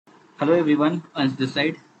Hello everyone, on this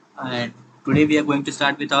side, and today we are going to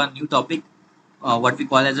start with our new topic, what we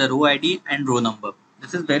call as a row ID and row number.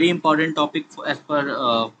 This is very important topic as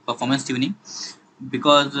per performance tuning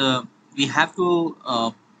because we have to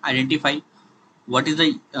identify what is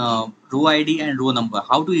the row ID and row number,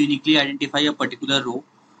 how to uniquely identify a particular row.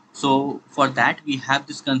 So for that we have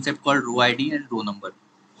this concept called row ID and row number.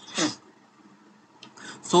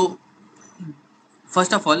 So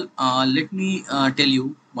first of all, let me tell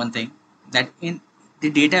you one thing that in the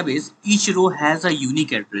database, each row has a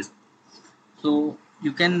unique address. So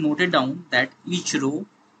you can note it down that each row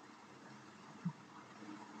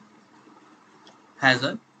has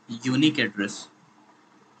a unique address.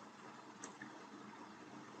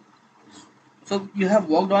 So you have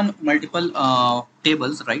worked on multiple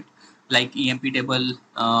tables, right? Like EMP table,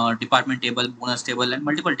 department table, bonus table, and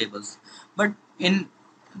multiple tables. But in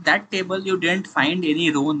that table, you didn't find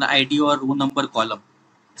any row ID or row number column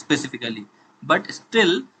specifically. But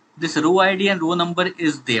still, this row ID and row number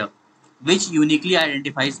is there, which uniquely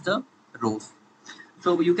identifies the rows.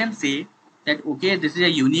 So you can say that okay, this is a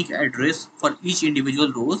unique address for each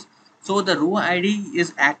individual rows. So the row ID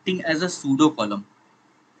is acting as a pseudo column.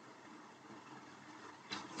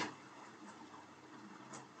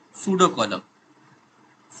 Pseudo column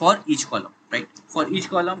for each column, right? For each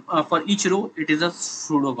column, for each row, it is a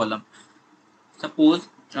pseudo column. Suppose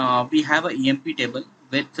we have a EMP table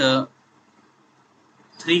with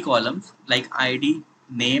three columns like ID,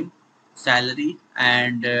 name, salary,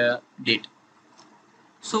 and date.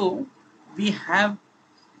 So we have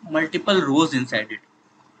multiple rows inside it,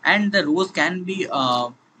 and the rows can be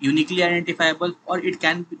uniquely identifiable or it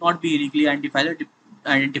can not be uniquely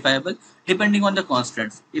identifiable depending on the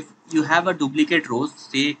constraints. If you have a duplicate rows,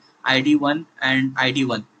 say ID1 and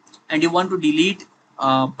ID1, and you want to delete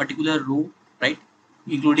a particular row, right,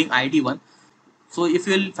 including ID1, so if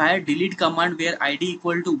you will fire delete command where ID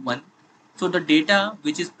equal to 1, so the data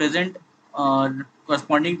which is present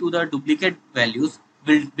corresponding to the duplicate values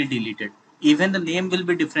will be deleted. Even the name will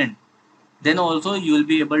be different. Then also you will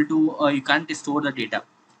be able to, you can't store the data.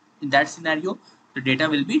 In that scenario, the data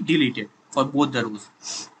will be deleted for both the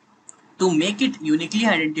rows. To make it uniquely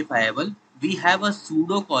identifiable, we have a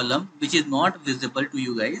pseudo column which is not visible to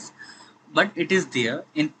you guys, but it is there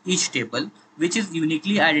in each table, which is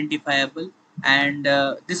uniquely identifiable, and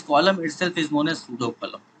this column itself is known as pseudo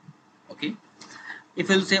column. Okay, if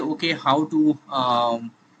you'll say okay, how to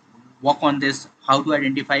work on this, how to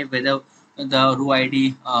identify whether the row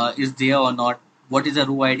ID is there or not, what is the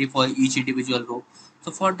row ID for each individual row.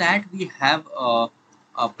 So for that we have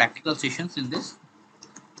practical sessions in this.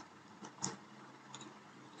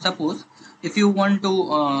 Suppose if you want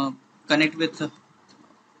to connect with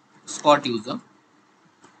Scott user,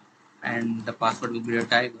 and the password will be a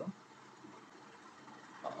tiger,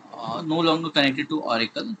 no longer connected to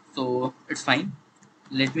Oracle, so it's fine.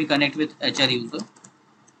 Let me connect with HR user,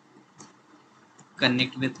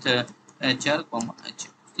 connect with HR comma HR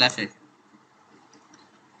slash HR.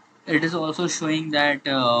 It is also showing that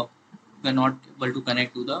we're not able to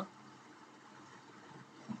connect to the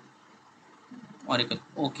Oracle.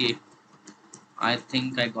 Okay, I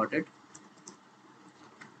think I got it.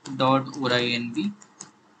 Dot ORINB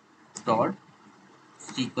dot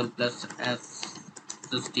SQL plus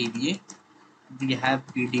SSDBA. We have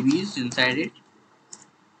PDBs inside it.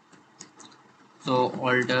 So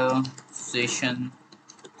alter session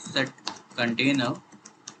set container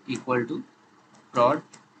equal to prod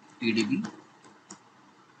PDB.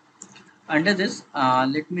 Under this,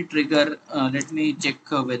 let me trigger. Let me check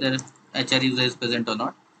whether HR user is present or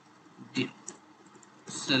not.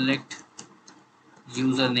 Select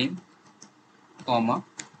username, comma,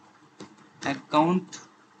 account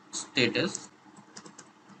status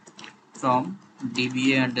from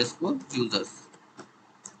DBA underscore users.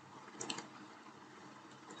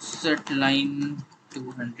 Set line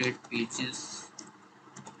 200 pages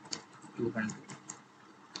 200.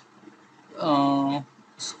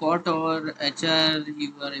 Scott or HR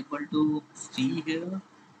you are able to see here.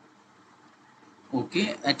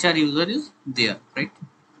 Okay, HR user is there, right?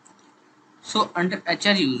 So under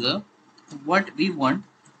HR user, what we want,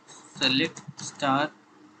 select star.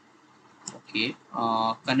 Okay,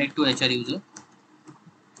 connect to HR user.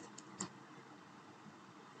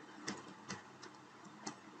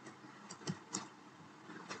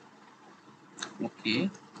 Okay,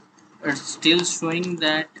 it's still showing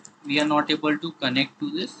that we are not able to connect to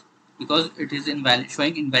this because it is invalid,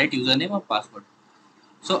 showing invalid username or password.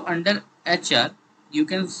 So under HR, you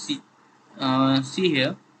can see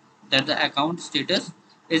here that the account status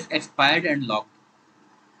is expired and locked.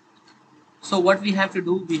 So what we have to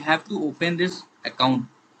do, we have to open this account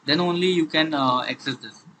then only you can access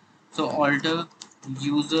this. So alter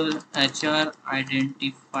user HR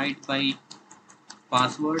identified by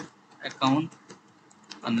password account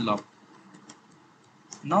unlock.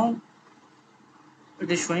 Now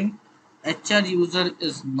it is showing HR user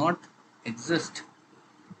is not exist.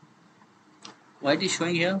 Why it is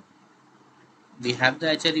showing here? We have the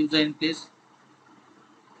HR user in place.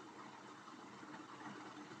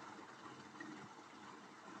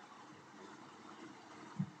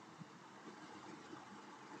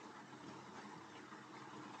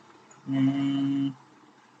 Mm,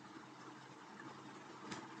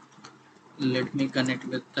 let me connect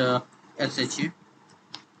with SHA.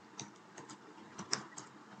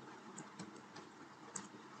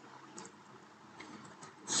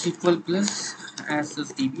 SQL plus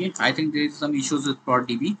SSDB. I think there is some issues with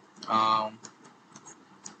ProdDB. Um,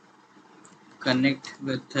 Connect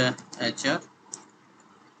with HR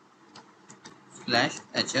slash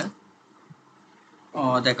HR.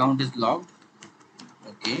 The account is logged.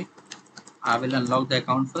 Okay. I will unlock the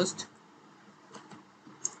account first.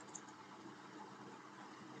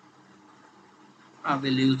 I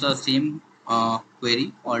will use the same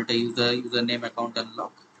query, alter username account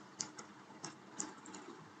unlock,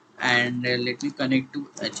 and let me connect to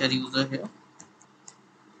HR user here.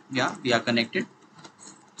 Yeah, we are connected.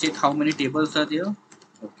 Check how many tables are there.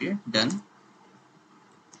 Okay, done.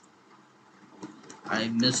 I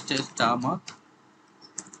missed a star mark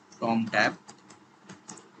from tab.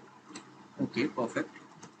 Okay, perfect.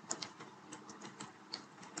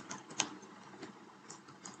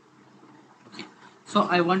 Okay, so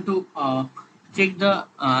I want to check the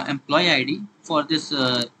employee ID for this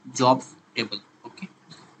jobs table. Okay,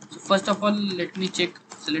 so first of all, let me check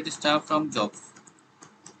select star from jobs.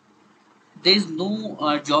 There is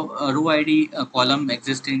no job row ID column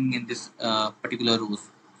existing in this particular rows.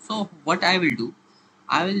 So what I will do,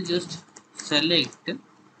 I will just select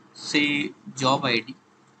say job ID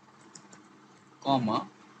comma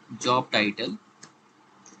job title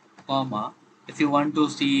comma if you want to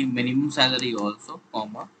see minimum salary also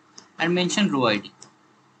comma and mention row ID.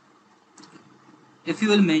 If you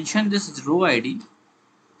will mention this row ID,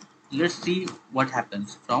 let's see what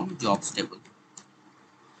happens from jobs table.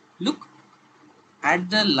 Look, at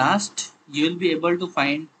the last you will be able to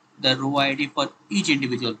find the row ID for each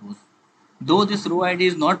individual rows. Though this row ID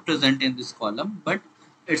is not present in this column, but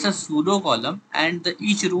it's a pseudo column and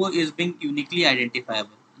each row is being uniquely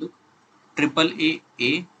identifiable. Look, triple A,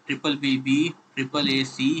 triple B, triple A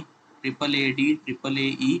C, triple A D, triple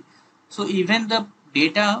A E. So even the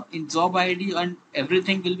data in job ID and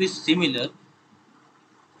everything will be similar.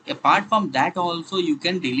 Apart from that also you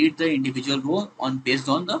can delete the individual row on based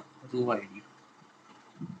on the row ID.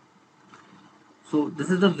 So this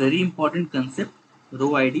is a very important concept,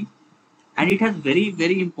 row ID, and it has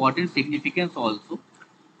very important significance also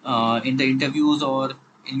in the interviews or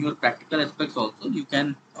in your practical aspects also. You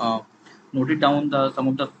can note it down the some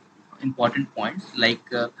of the important points like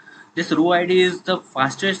this row ID is the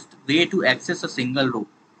fastest way to access a single row.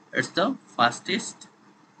 It's the fastest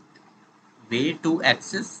way to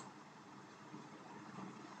access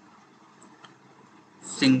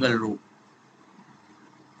single row.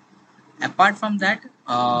 Apart from that,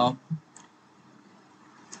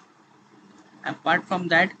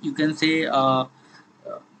 you can say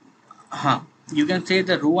you can say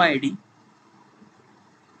the row ID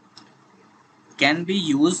can be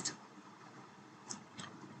used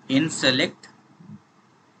in select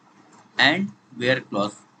and where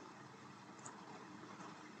clause.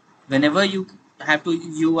 Whenever you are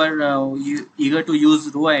eager to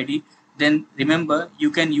use row ID, then remember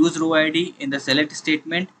you can use row ID in the select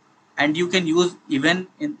statement and you can use even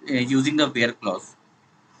in using the where clause.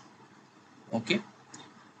 Okay,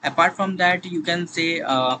 apart from that you can say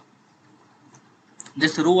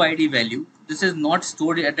this row ID value, this is not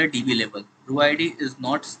stored at the DB level. Row ID is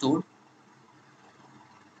not stored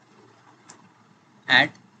at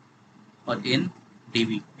or in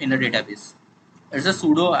DB in the database. It's a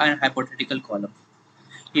pseudo and hypothetical column.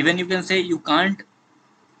 Even you can say you can't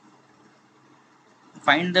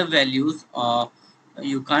find the values,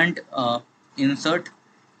 you can't insert,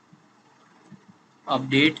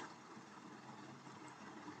 update,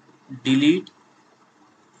 delete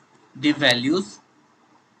the values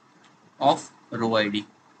of row ID.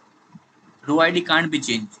 Row ID can't be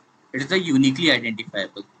changed. It is a uniquely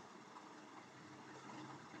identifiable.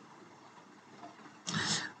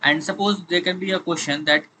 And suppose there can be a question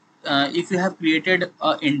that if you have created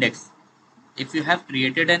an index, if you have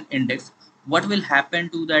created an index, what will happen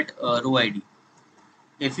to that row ID?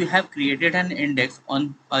 If you have created an index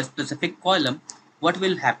on a specific column, what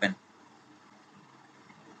will happen?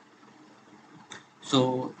 So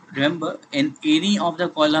remember, in any of the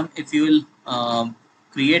column, if you will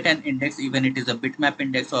create an index, even it is a bitmap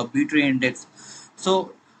index or b-tree index,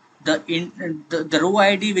 so the row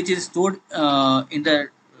ID which is stored in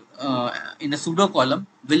the pseudo column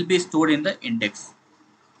will be stored in the index.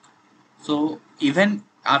 So even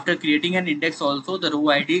after creating an index also, the row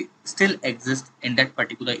ID still exists in that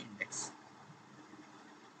particular index.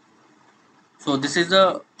 So this is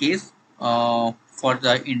the case for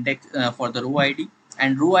the index for the row ID,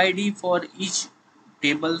 and row ID for each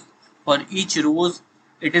table, for each rows,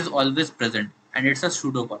 it is always present, and it's a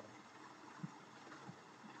pseudo column.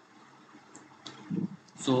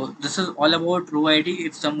 So this is all about row ID.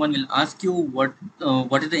 If someone will ask you what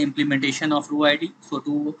is the implementation of row ID, so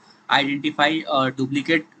to identify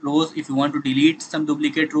duplicate rows, if you want to delete some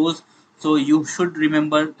duplicate rows, so you should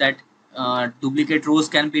remember that duplicate rows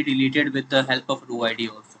can be deleted with the help of row ID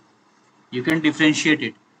also. You can differentiate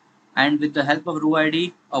it, and with the help of row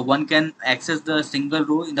ID, one can access the single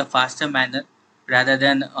row in the faster manner rather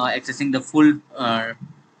than accessing the full uh,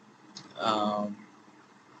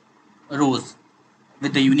 rows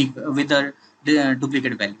with the unique with the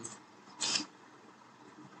duplicate values.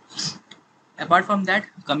 Apart from that,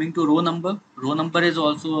 coming to row number is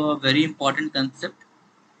also a very important concept.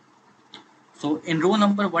 So in row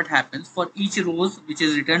number, what happens for each rows which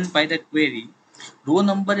is returned by the query, row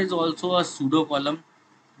number is also a pseudo column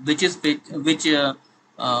which let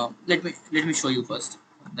me show you first,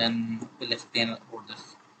 then we'll explain about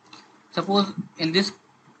this. Suppose in this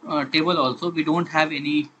table also we don't have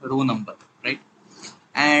any row number, right?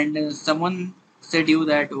 And someone said you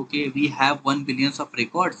that okay, we have 1 billions of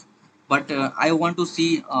records, but I want to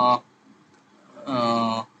see uh,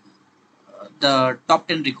 the top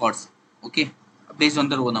 10 records, okay, based on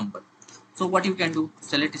the row number. So what you can do,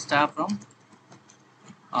 select star from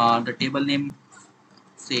the table name,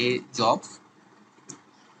 say jobs,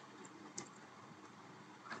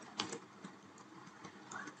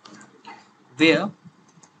 where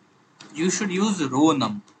you should use row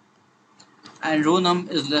num, and row num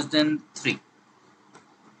is less than 3,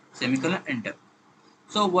 semicolon, enter.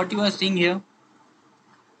 So what you are seeing here,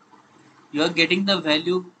 you are getting the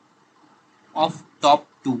value of top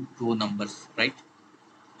 2 row numbers, right?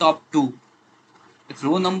 Top 2. If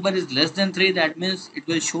row number is less than 3, that means it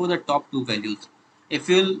will show the top 2 values. If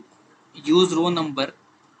you'll use row number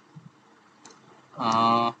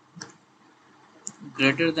uh,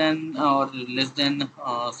 greater than or less than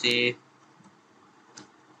say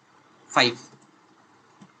 5,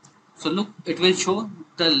 so look, it will show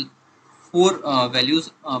the 4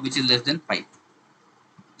 values which is less than 5.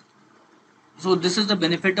 So this is the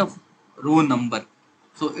benefit of row number.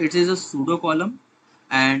 So it is a pseudo column,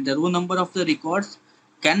 and the row number of the records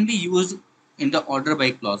can be used in the order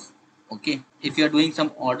by clause. Okay, if you are doing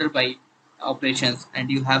some order by operations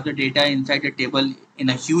and you have the data inside the table in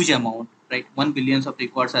a huge amount, right? 1 billions of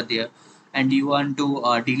records are there, and you want to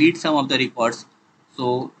delete some of the records,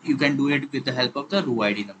 so you can do it with the help of the row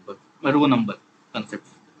ID number, row number concept.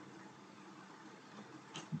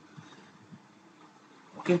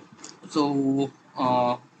 Okay, so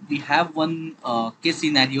we have one case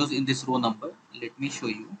scenarios in this row number. Let me show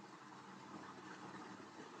you.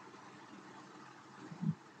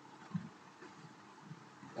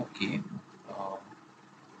 Okay, uh,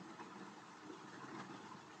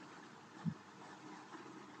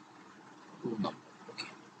 row number. Okay,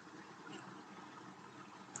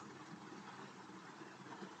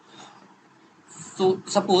 so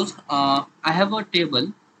suppose I have a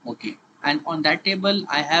table. Okay, and on that table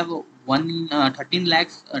I have 13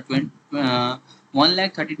 lakhs 1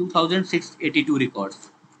 lakh 32,682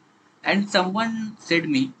 records, and someone said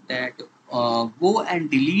me that go and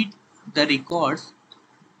delete the records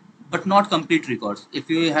but not complete records. If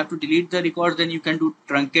you have to delete the records, then you can do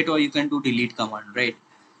truncate or you can do delete command, right?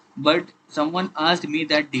 But someone asked me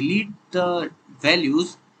that delete the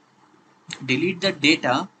values, delete the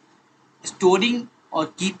data, storing or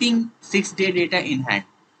keeping 6-day data in hand.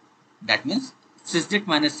 That means 6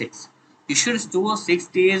 minus 6. You should store 6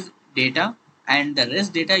 days data, and the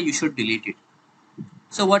rest data you should delete it.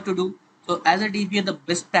 So what to do? So as a DBA, the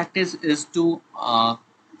best practice is to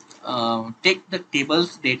take the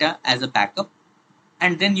tables data as a backup,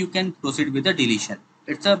 and then you can proceed with the deletion.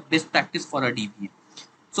 It's a best practice for a DBA.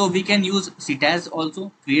 So we can use CTAS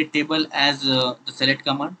also, create table as the select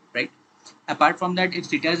command, right? Apart from that, if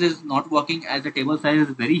CTAS is not working as the table size is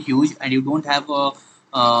very huge and you don't have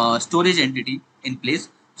a storage entity in place,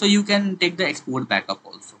 so you can take the export backup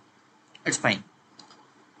also. It's fine.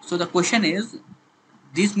 So the question is,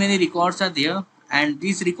 these many records are there, and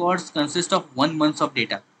these records consist of 1 month of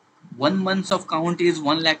data. 1 month of count is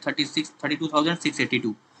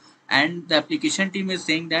 1,32,682, and the application team is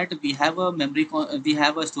saying that we have a we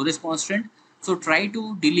have a storage constraint, so try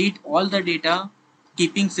to delete all the data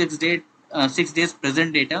keeping 6 days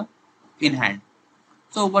present data in hand.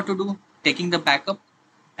 So what to do? Taking the backup,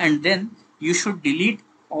 and then you should delete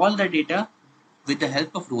all the data with the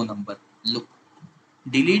help of row number. Look,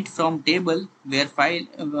 delete from table where file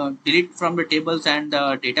delete from the tables and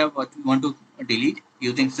the data what we want to delete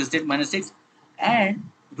using sysdate -6, and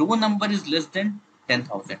row number is less than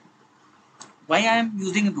 10,000. Why I am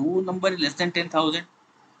using row number less than 10,000?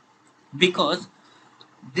 Because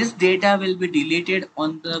this data will be deleted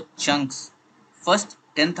on the chunks. First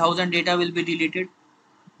 10,000 data will be deleted,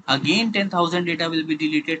 again 10,000 data will be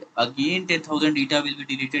deleted, again 10,000 data will be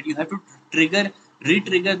deleted. You have to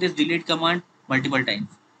re-trigger this delete command multiple times.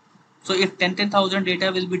 So if 10,000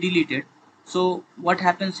 data will be deleted, so what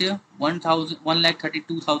happens here?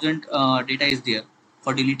 1,32,000 data is there.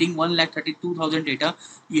 For deleting 1,32,000 data,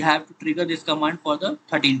 you have to trigger this command for the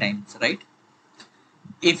 13 times, right?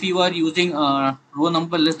 If you are using row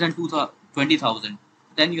number less than 20,000,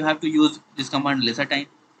 then you have to use this command lesser time,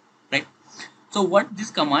 right? So what this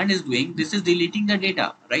command is doing, this is deleting the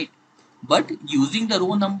data, right? But using the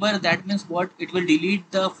row number, that means what? It will delete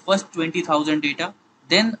the first 20,000 data,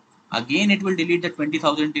 then again it will delete the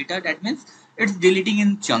 20,000 data. That means it's deleting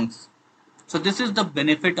in chunks. So this is the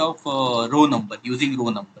benefit of row number, using row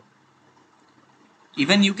number.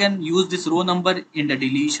 Even you can use this row number in the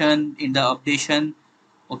deletion, in the updation,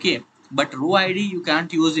 okay, but row id you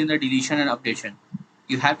can't use in the deletion and updation.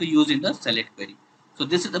 You have to use in the select query. So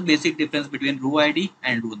this is the basic difference between row id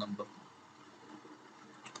and row number.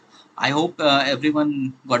 I hope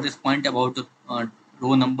everyone got this point about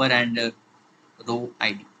row number and row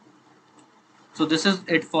id. So this is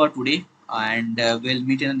it for today, and we'll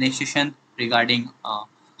meet in the next session regarding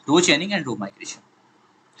row chaining and row migration.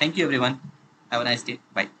 Thank you everyone. Have a nice day.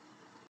 Bye.